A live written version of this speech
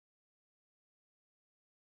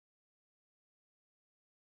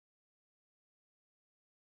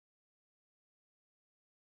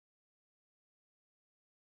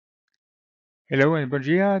Hello and bom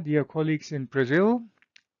dia, dear colleagues in Brazil.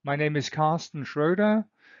 My name is Carsten Schroeder,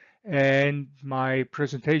 and my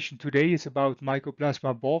presentation today is about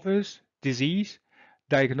Mycoplasma bovis disease,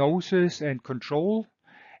 diagnosis and control.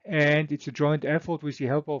 And it's a joint effort with the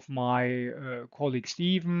help of my colleague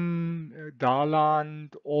Stephen,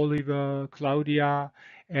 Darland, Oliver, Claudia,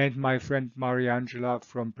 and my friend Mariangela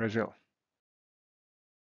from Brazil.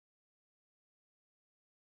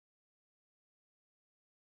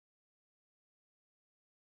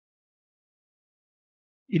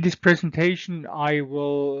 In this presentation, I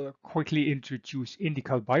will quickly introduce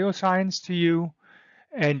INDICAL bioscience to you,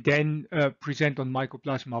 and then present on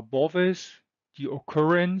Mycoplasma bovis, the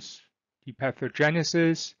occurrence, the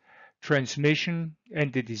pathogenesis, transmission,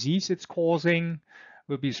 and the disease it's causing.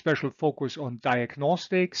 Will be a special focus on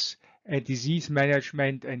diagnostics and disease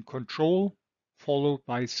management and control, followed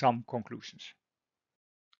by some conclusions.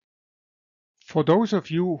 For those of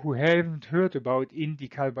you who haven't heard about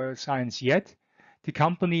INDICAL Bioscience yet, the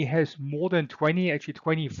company has more than 20, actually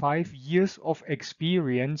 25 years of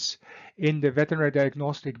experience in the veterinary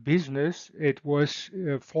diagnostic business. It was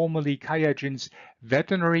formerly QIAGEN's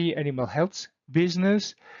veterinary animal health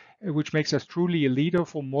business, which makes us truly a leader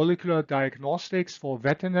for molecular diagnostics for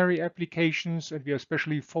veterinary applications. And we are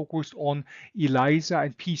especially focused on ELISA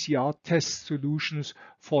and PCR test solutions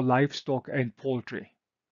for livestock and poultry.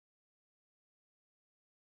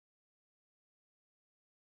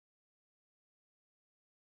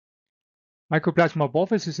 Mycoplasma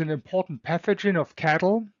bovis is an important pathogen of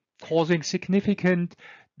cattle, causing significant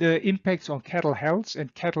impacts on cattle health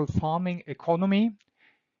and cattle farming economy.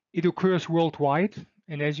 It occurs worldwide,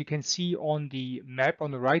 and as you can see on the map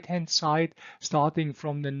on the right-hand side, starting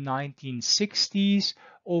from the 1960s,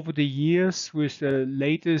 over the years, with the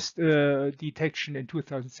latest detection in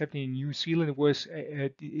 2017 in New Zealand, was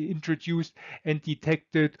introduced and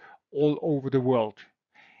detected all over the world.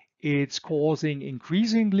 It's causing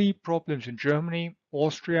increasingly problems in Germany,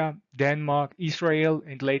 Austria, Denmark, Israel,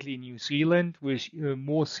 and lately New Zealand, with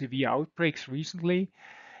more severe outbreaks recently.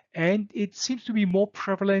 And it seems to be more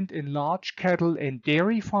prevalent in large cattle and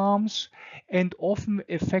dairy farms, and often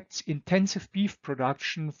affects intensive beef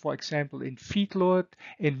production, for example, in feedlot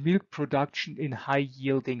and milk production in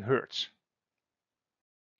high-yielding herds.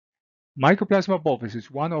 Mycoplasma bovis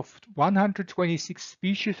is one of 126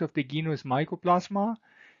 species of the genus Mycoplasma.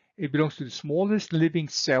 It belongs to the smallest living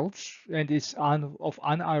cells and is of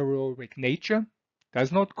anaerobic nature,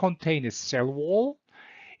 does not contain a cell wall.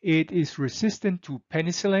 It is resistant to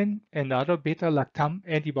penicillin and other beta-lactam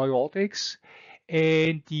antibiotics,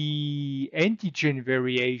 and the antigen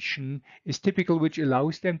variation is typical, which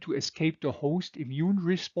allows them to escape the host immune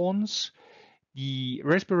response. The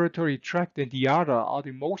respiratory tract and the udder are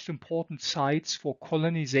the most important sites for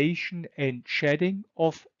colonization and shedding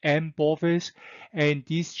of M. bovis, and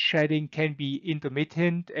this shedding can be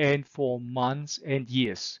intermittent and for months and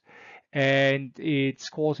years. And it's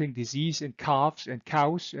causing disease in calves and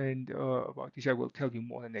cows, and about this I will tell you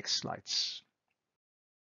more in the next slides.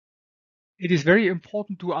 It is very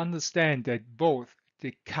important to understand that both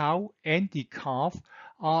the cow and the calf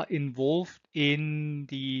are involved in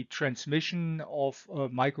the transmission of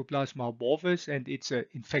Mycoplasma bovis, and it's an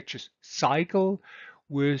infectious cycle,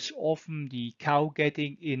 with often the cow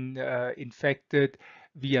getting infected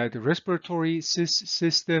via the respiratory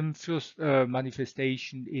system, first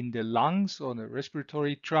manifestation in the lungs or the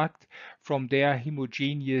respiratory tract, from there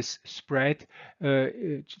homogeneous spread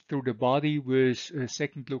through the body, with a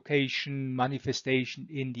second location manifestation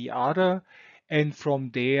in the udder, and from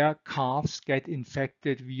there calves get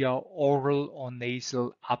infected via oral or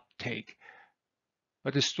nasal uptake.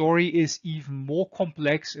 But the story is even more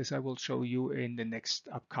complex, as I will show you in the next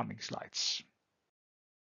upcoming slides.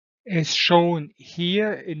 As shown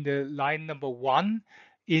here in the line number 1,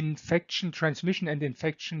 infection transmission and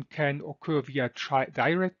infection can occur via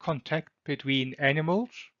direct contact between animals.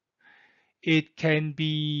 It can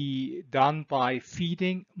be done by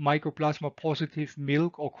feeding Mycoplasma positive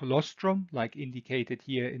milk or colostrum, like indicated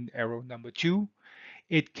here in arrow number 2.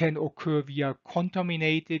 It can occur via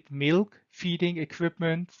contaminated milk feeding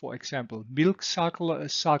equipment, for example, milk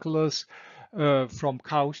sucklers from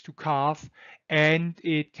cows to calf, and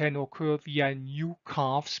it can occur via new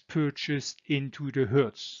calves purchased into the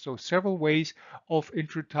herds. So several ways of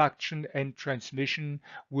introduction and transmission,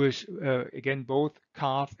 with again both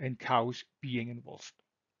calf and cows being involved.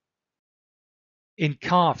 In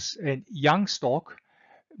calves and young stock,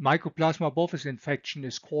 Mycoplasma bovis infection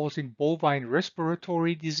is causing bovine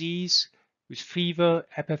respiratory disease with fever,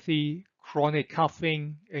 apathy, chronic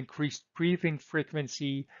coughing, increased breathing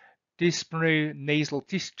frequency, dyspnea, nasal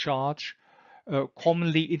discharge,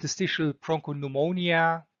 commonly interstitial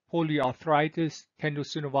bronchopneumonia, polyarthritis,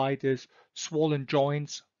 tenosynovitis, swollen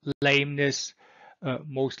joints, lameness,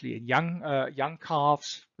 mostly in young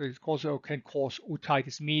calves. It also can cause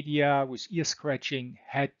otitis media with ear scratching,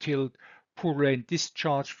 head tilt, purulent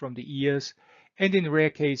discharge from the ears, and in rare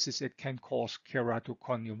cases it can cause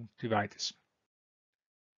keratoconjunctivitis.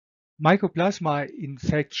 Mycoplasma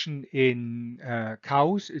infection in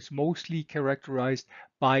cows is mostly characterized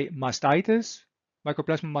by mastitis.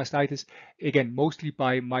 Mycoplasma mastitis, again, mostly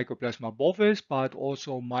by Mycoplasma bovis, but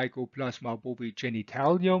also Mycoplasma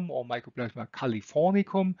bovigenitalium or Mycoplasma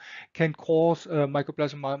californicum can cause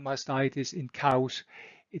Mycoplasma mastitis in cows.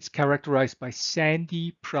 It's characterized by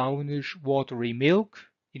sandy, brownish, watery milk.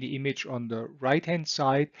 In the image on the right-hand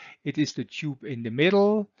side, it is the tube in the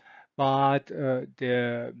middle, but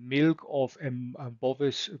the milk of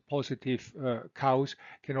bovis positive cows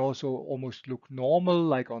can also almost look normal,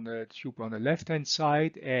 like on the tube on the left-hand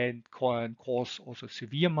side, and can cause also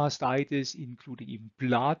severe mastitis, including even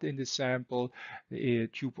blood in the sample, the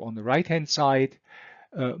tube on the right-hand side.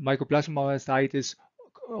 Mycoplasma mastitis,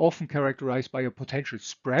 often characterized by a potential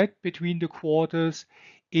spread between the quarters.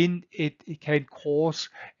 It can cause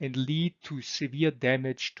and lead to severe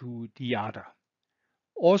damage to the udder.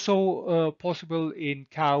 Also possible in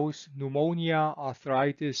cows, pneumonia,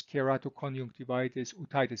 arthritis, keratoconjunctivitis,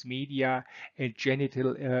 otitis media, and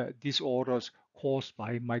genital disorders caused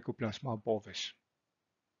by Mycoplasma bovis.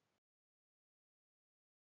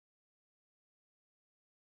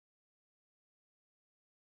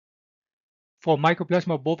 For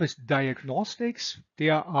Mycoplasma bovis diagnostics,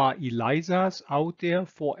 there are ELISAs out there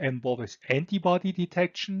for M. bovis antibody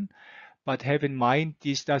detection, but have in mind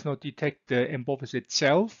this does not detect the M. bovis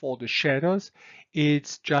itself or the shatters.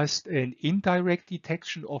 It's just an indirect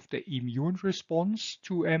detection of the immune response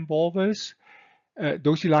to M. bovis.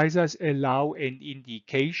 Those ELISAs allow an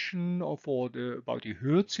indication about the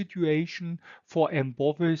herd situation for M.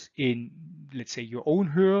 bovis in, let's say, your own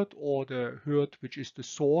herd or the herd which is the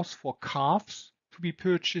source for calves to be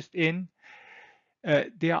purchased in.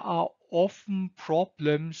 There are often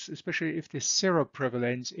problems, especially if the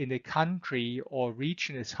seroprevalence in a country or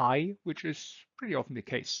region is high, which is pretty often the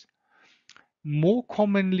case. More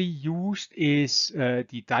commonly used is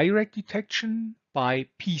the direct detection by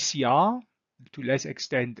PCR, to less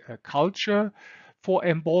extent culture for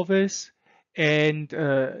M. bovis, and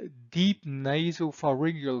deep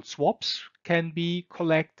nasopharyngeal swabs can be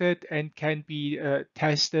collected and can be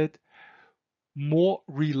tested. More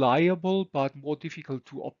reliable but more difficult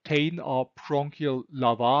to obtain are bronchial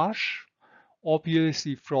lavage,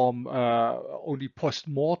 obviously from only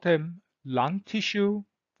post-mortem lung tissue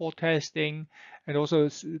for testing, and also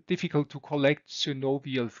it's difficult to collect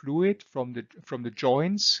synovial fluid from the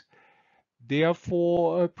joints.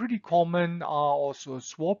 Therefore, pretty common are also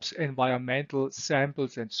swabs, environmental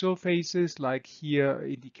samples and surfaces, like here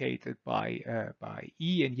indicated by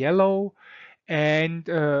E in yellow, and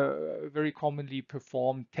very commonly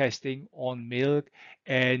performed testing on milk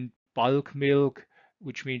and bulk milk,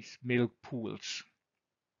 which means milk pools.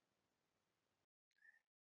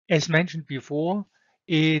 As mentioned before,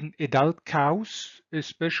 in adult cows,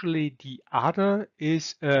 especially the udder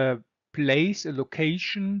is a place, a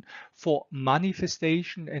location for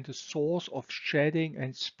manifestation and the source of shedding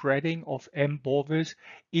and spreading of M. bovis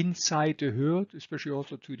inside the herd, especially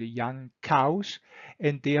also to the young cows,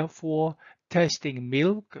 and therefore testing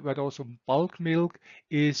milk, but also bulk milk,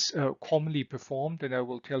 is commonly performed, and I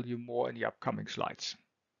will tell you more in the upcoming slides.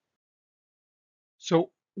 So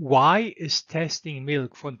why is testing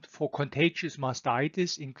milk for contagious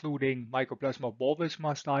mastitis, including Mycoplasma bovis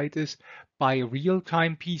mastitis, by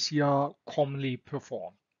real-time PCR commonly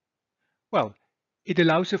performed? Well, it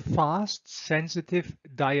allows a fast, sensitive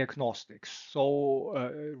diagnostics.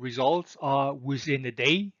 So results are within a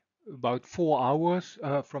day, about 4 hours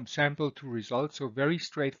from sample to result. So very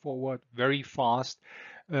straightforward, very fast,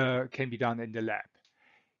 can be done in the lab.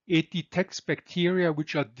 It detects bacteria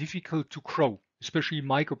which are difficult to grow, especially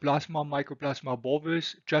Mycoplasma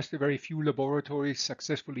bovis. Just a very few laboratories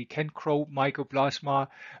successfully can grow Mycoplasma,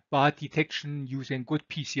 but detection using good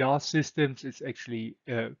PCR systems is actually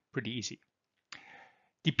pretty easy.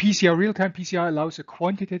 The PCR, real-time PCR, allows a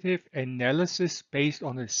quantitative analysis based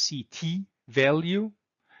on a CT value.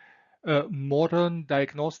 Modern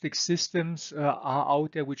diagnostic systems are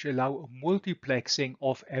out there which allow a multiplexing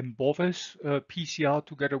of M. bovis PCR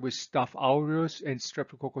together with Staph aureus and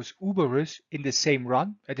Streptococcus uberis in the same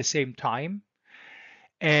run at the same time.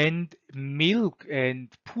 and milk and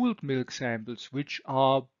pooled milk samples which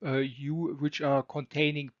are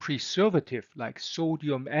containing preservative like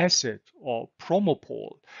sodium acid or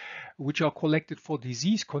promopol, which are collected for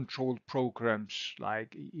disease control programs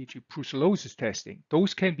like e.g. brucellosis testing.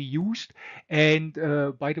 Those can be used, and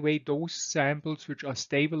by the way, those samples which are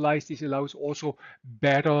stabilized, this allows also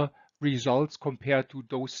better results compared to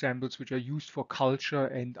those samples which are used for culture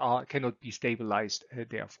and cannot be stabilized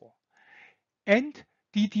therefore. And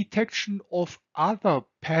the detection of other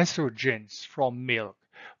pathogens from milk,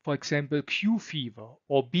 for example, Q fever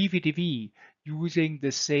or BVDV, using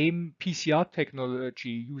the same PCR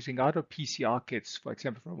technology, using other PCR kits, for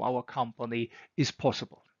example, from our company, is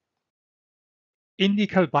possible.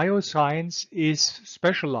 INDICAL Bioscience is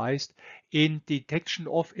specialized in detection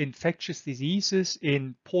of infectious diseases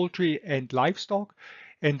in poultry and livestock,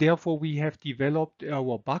 and therefore we have developed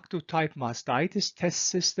our bactotype mastitis test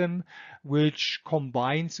system, which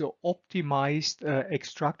combines the optimized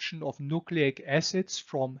extraction of nucleic acids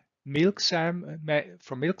from milk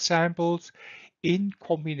samples in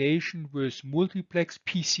combination with multiplex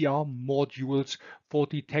PCR modules for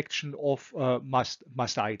detection of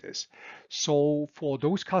mastitis. So for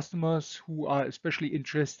those customers who are especially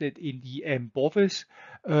interested in the M. bovis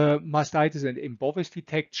mastitis and M. bovis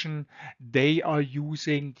detection, they are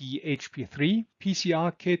using the HP3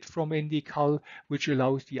 PCR kit from INDICAL, which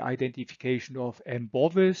allows the identification of M.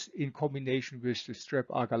 bovis in combination with the Strep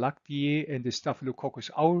agalactiae and the Staphylococcus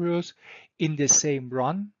aureus in the same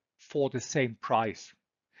run for the same price.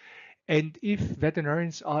 And if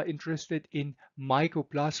veterinarians are interested in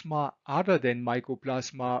Mycoplasma other than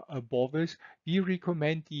Mycoplasma bovis, we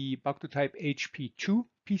recommend the bactotype HP2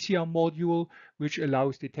 PCR module, which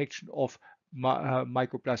allows detection of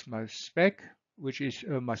Mycoplasma spec, which is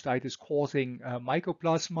mastitis causing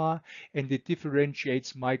Mycoplasma, and it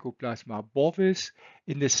differentiates Mycoplasma bovis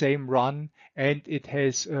in the same run, and it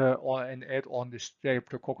has an add-on the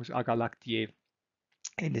Streptococcus agalactiae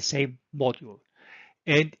in the same module.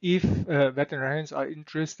 And if veterinarians are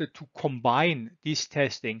interested to combine this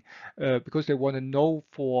testing because they want to know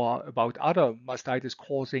about other mastitis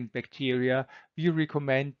causing bacteria, we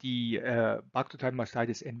recommend the bactotype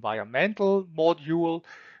mastitis environmental module,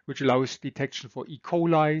 which allows detection for E.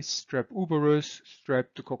 coli, Strep uberus,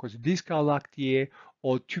 Streptococcus dysgalactiae,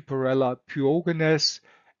 or Tuberella pyogenes.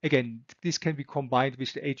 Again, this can be combined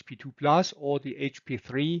with the HP2 Plus or the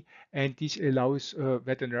HP3, and this allows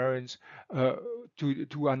veterinarians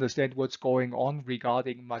to understand what's going on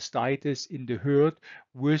regarding mastitis in the herd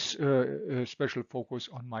with a special focus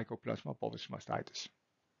on Mycoplasma bovis mastitis.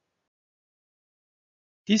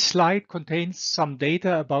 This slide contains some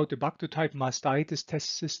data about the bactotype mastitis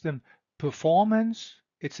test system performance.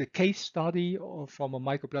 It's a case study from a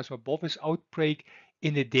Mycoplasma bovis outbreak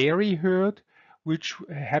in a dairy herd, which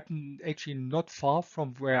happened actually not far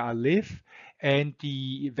from where I live. And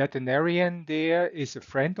the veterinarian there is a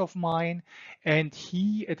friend of mine, and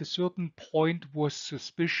he at a certain point was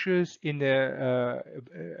suspicious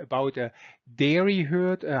about a dairy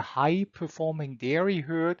herd, a high performing dairy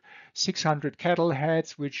herd, 600 cattle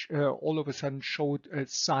heads, which all of a sudden showed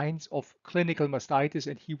signs of clinical mastitis,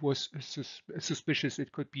 and he was suspicious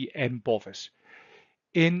it could be M. bovis.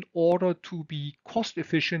 In order to be cost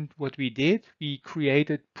efficient, what we did, we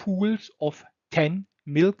created pools of 10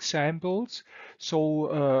 milk samples,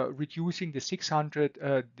 so reducing the 600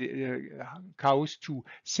 cows to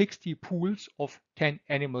 60 pools of 10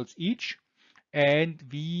 animals each. And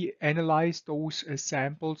we analyzed those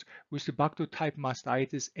samples with the bactotype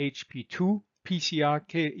mastitis HP2 PCR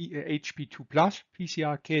kit, HP2 Plus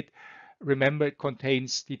PCR kit. Remember, it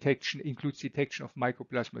includes detection of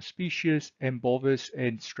Mycoplasma species, M. bovis,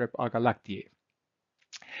 and Strep agalactiae.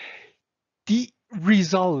 The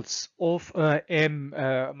results of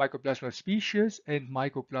Mycoplasma species and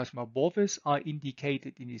Mycoplasma bovis are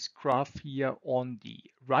indicated in this graph here on the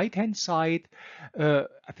right-hand side. I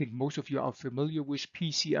think most of you are familiar with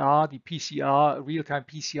PCR. The PCR, real-time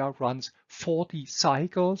PCR, runs 40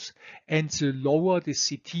 cycles, and the lower the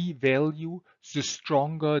CT value, the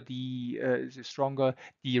stronger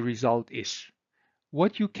the result is.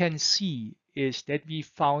 What you can see is that we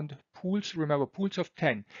found pools, remember pools of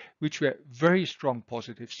 10, which were very strong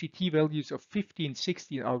positive. CT values of 15,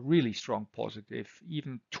 16 are really strong positive.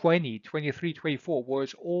 Even 20, 23, 24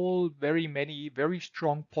 was all very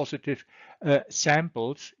strong positive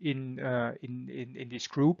samples in this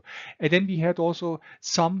group. And then we had also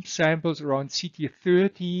some samples around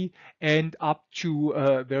CT30 and up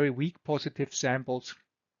to very weak positive samples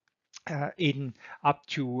in up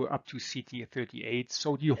to CT38.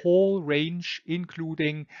 So the whole range,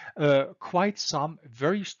 including quite some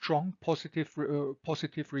very strong positive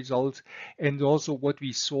results. And also what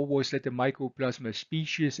we saw was that the Mycoplasma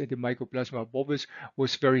species and the Mycoplasma bovis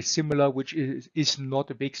was very similar, which is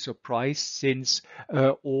not a big surprise, since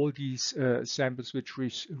all these samples which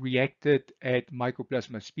reacted at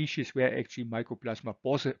Mycoplasma species were actually Mycoplasma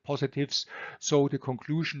positives. So the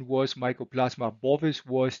conclusion was Mycoplasma bovis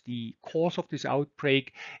was the cause of this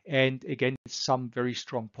outbreak, and again, some very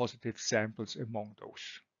strong positive samples among those.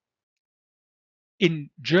 In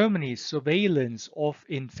Germany, surveillance of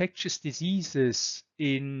infectious diseases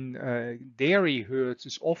in dairy herds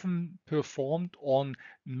is often performed on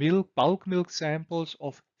bulk milk samples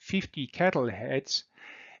of 50 cattle heads.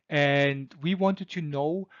 And we wanted to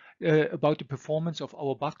know about the performance of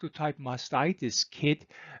our Bactrotype mastitis kit,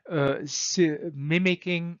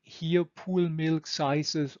 mimicking here pool milk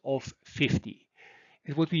sizes of 50.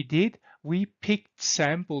 And what we did, we picked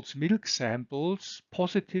samples, milk samples,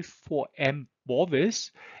 positive for M.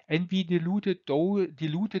 bovis, and we diluted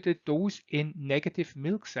those in negative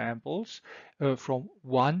milk samples from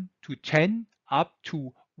 1 to 10 up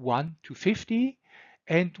to 1 to 50.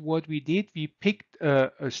 And what we did, we picked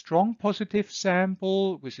a strong positive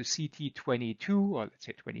sample with a CT22, or let's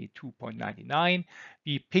say 22.99.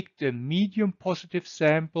 We picked a medium positive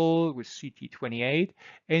sample with CT28,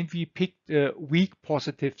 and we picked a weak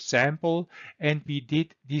positive sample. And we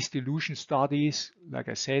did these dilution studies, like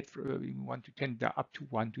I said, from 1 to 10 up to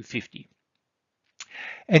 1 to 50.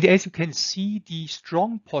 And as you can see, the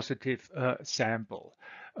strong positive sample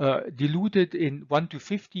diluted in 1 to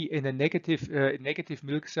 50 in a negative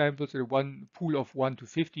milk sample, so one pool of 1 to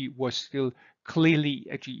 50 was still clearly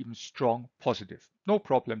actually even strong positive. No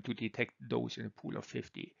problem to detect those in a pool of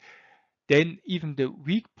 50. Then even the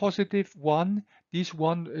weak positive one, this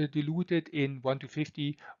one diluted in 1 to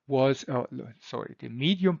 50 was, the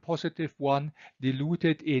medium positive one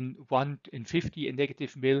diluted in 1 in 50 in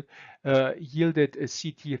negative mil yielded a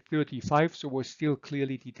CT35, so was still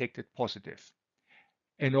clearly detected positive.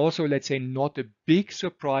 And also, let's say, not a big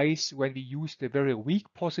surprise when we used a very weak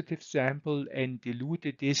positive sample and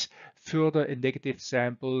diluted this further in negative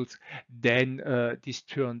samples, then this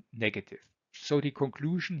turned negative. So the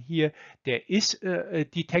conclusion here, there is a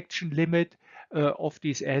detection limit of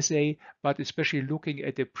this assay, but especially looking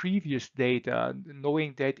at the previous data,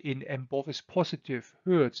 knowing that in M. bovis positive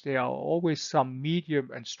herds, there are always some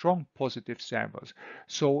medium and strong positive samples.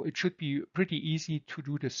 So it should be pretty easy to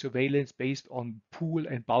do the surveillance based on pool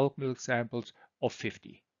and bulk milk samples of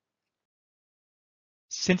 50.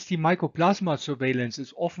 Since the Mycoplasma surveillance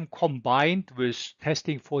is often combined with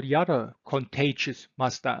testing for the other contagious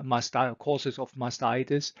causes of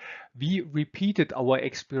mastitis, we repeated our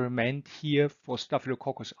experiment here for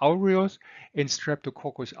Staphylococcus aureus and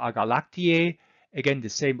Streptococcus agalactiae. Again, the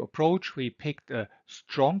same approach. We picked a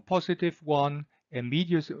strong positive one, a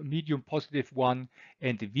medium positive one,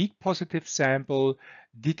 and a weak positive sample,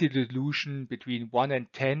 did the dilution between 1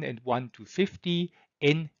 and 10 and 1 to 50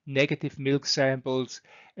 in negative milk samples.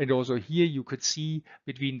 And also here you could see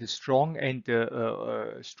between the strong and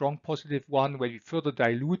the strong positive one, when we further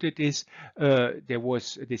diluted this, there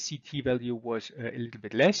was the CT value was a little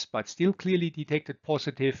bit less, but still clearly detected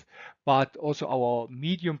positive. But also our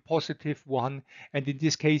medium positive one, and in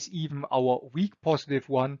this case even our weak positive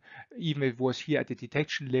one, even if it was here at the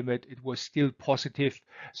detection limit, it was still positive.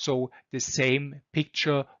 So the same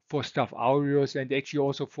picture for Staph aureus and actually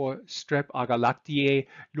also for Strep agalactiae,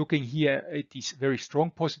 looking here at this very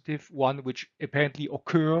strong positive one, which apparently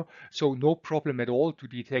occur, so no problem at all to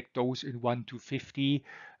detect those in 1 to 50.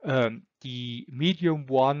 The medium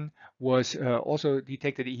one was also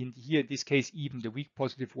detected in here. In this case, even the weak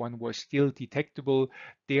positive one was still detectable.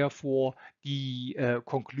 Therefore, the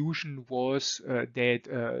conclusion was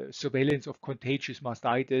that surveillance of contagious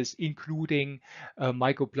mastitis, including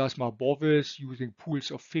Mycoplasma bovis using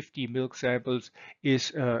pools of 50 milk samples,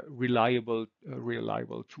 is a reliable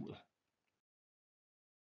tool.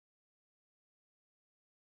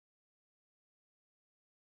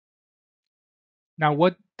 Now,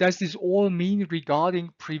 what does this all mean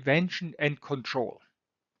regarding prevention and control?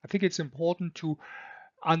 I think it's important to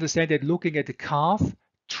understand that looking at the calf,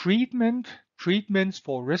 treatments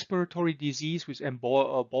for respiratory disease with M.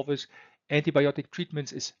 bovis, antibiotic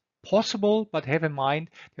treatments is possible, but have in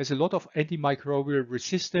mind there's a lot of antimicrobial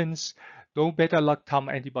resistance, no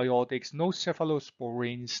beta-lactam antibiotics, no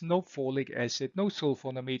cephalosporins, no folic acid, no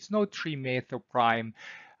sulfonamides, no trimethoprim.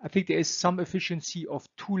 I think there is some efficiency of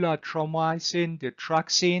tulatromycin, the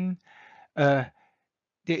Traxine.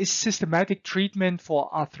 There is systematic treatment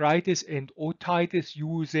for arthritis and otitis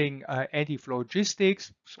using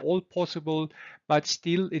antiphlogistics. It's all possible, but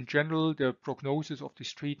still, in general, the prognosis of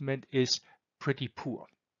this treatment is pretty poor.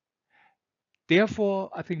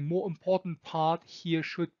 Therefore, I think more important part here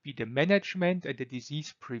should be the management and the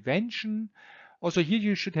disease prevention. Also here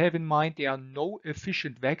you should have in mind there are no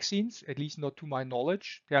efficient vaccines, at least not to my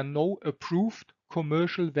knowledge. There are no approved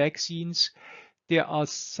commercial vaccines. There are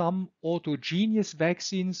some autogenous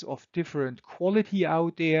vaccines of different quality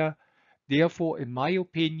out there. Therefore, in my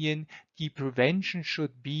opinion, the prevention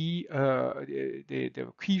should be,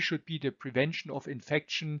 the key should be the prevention of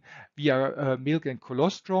infection via milk and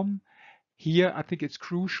colostrum. Here, I think it's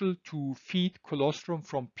crucial to feed colostrum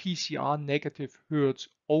from PCR negative herds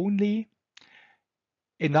only.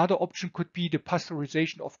 Another option could be the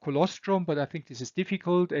pasteurization of colostrum, but I think this is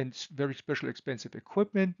difficult and very special expensive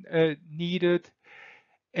equipment needed.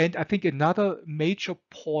 And I think another major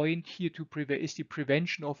point here to prevent is the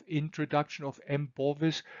prevention of introduction of M.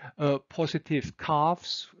 bovis positive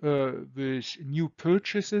calves with new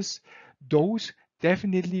purchases. Those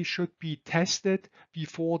definitely should be tested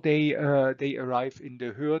before they arrive in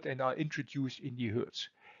the herd and are introduced in the herds.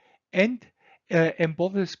 And M.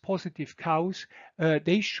 bovis positive cows,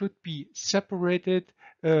 they should be separated.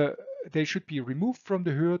 They should be removed from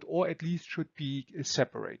the herd, or at least should be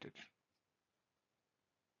separated.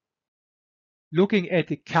 Looking at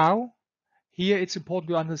the cow, here it's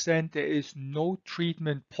important to understand there is no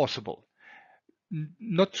treatment possible.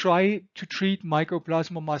 Not try to treat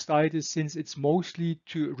Mycoplasma mastitis since it's mostly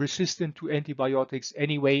resistant to antibiotics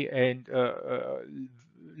anyway, and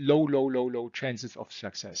low chances of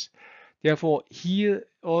success. Therefore, here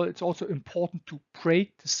it's also important to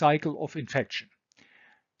break the cycle of infection.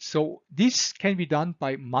 So this can be done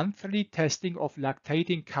by monthly testing of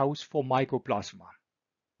lactating cows for Mycoplasma.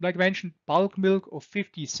 Like I mentioned, bulk milk of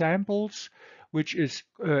 50 samples, which is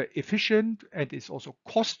efficient and is also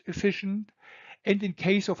cost efficient. And in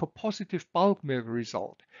case of a positive bulk milk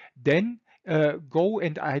result, then go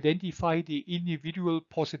and identify the individual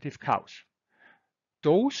positive cows.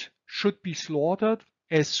 Those should be slaughtered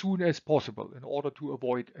as soon as possible in order to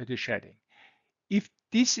avoid the shedding. If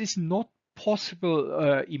this is not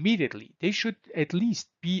possible immediately, they should at least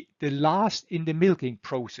be the last in the milking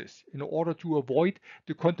process in order to avoid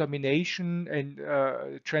the contamination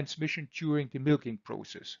and transmission during the milking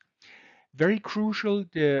process. Very crucial,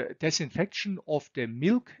 the disinfection of the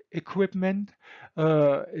milk equipment,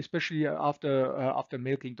 especially after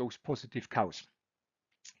milking those positive cows.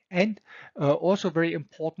 And also very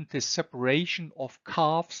important, the separation of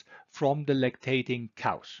calves from the lactating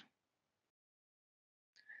cows.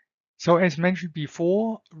 So as mentioned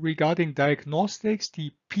before, regarding diagnostics,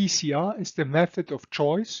 the PCR is the method of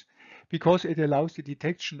choice because it allows the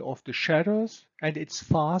detection of the shadows, and it's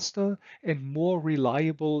faster and more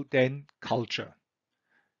reliable than culture.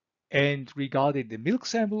 And regarding the milk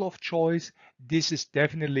sample of choice, this is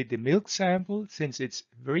definitely the milk sample since it's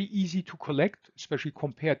very easy to collect, especially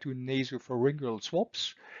compared to nasopharyngeal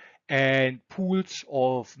swabs. And pools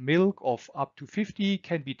of milk of up to 50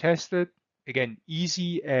 can be tested. Again,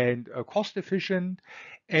 easy and cost efficient,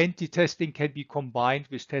 and the testing can be combined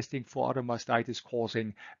with testing for other mastitis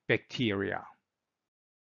causing bacteria.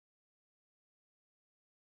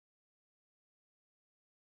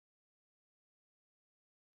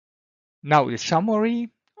 Now, the summary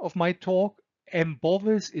of my talk: M.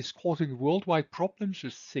 bovis is causing worldwide problems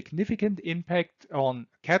with significant impact on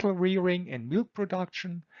cattle rearing and milk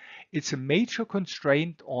production. It's a major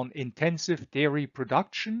constraint on intensive dairy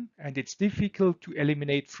production, and it's difficult to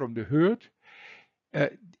eliminate from the herd.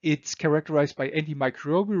 It's characterized by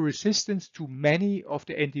antimicrobial resistance to many of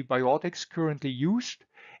the antibiotics currently used,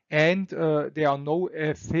 and there are no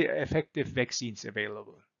effective vaccines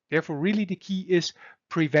available. Therefore, really the key is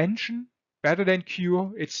prevention, better than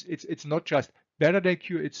cure. It's not just better than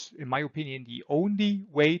cure, it's, in my opinion, the only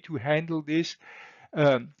way to handle this.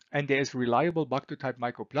 And there is reliable bacter-type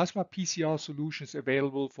Mycoplasma PCR solutions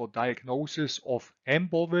available for diagnosis of M.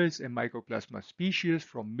 bovis and Mycoplasma species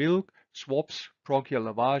from milk, swabs, bronchial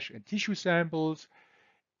lavage, and tissue samples.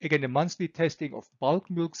 Again, the monthly testing of bulk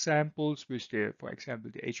milk samples with for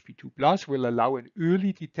example, the HP2+ will allow an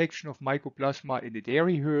early detection of Mycoplasma in the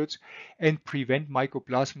dairy herds and prevent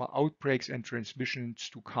Mycoplasma outbreaks and transmissions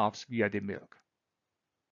to calves via the milk.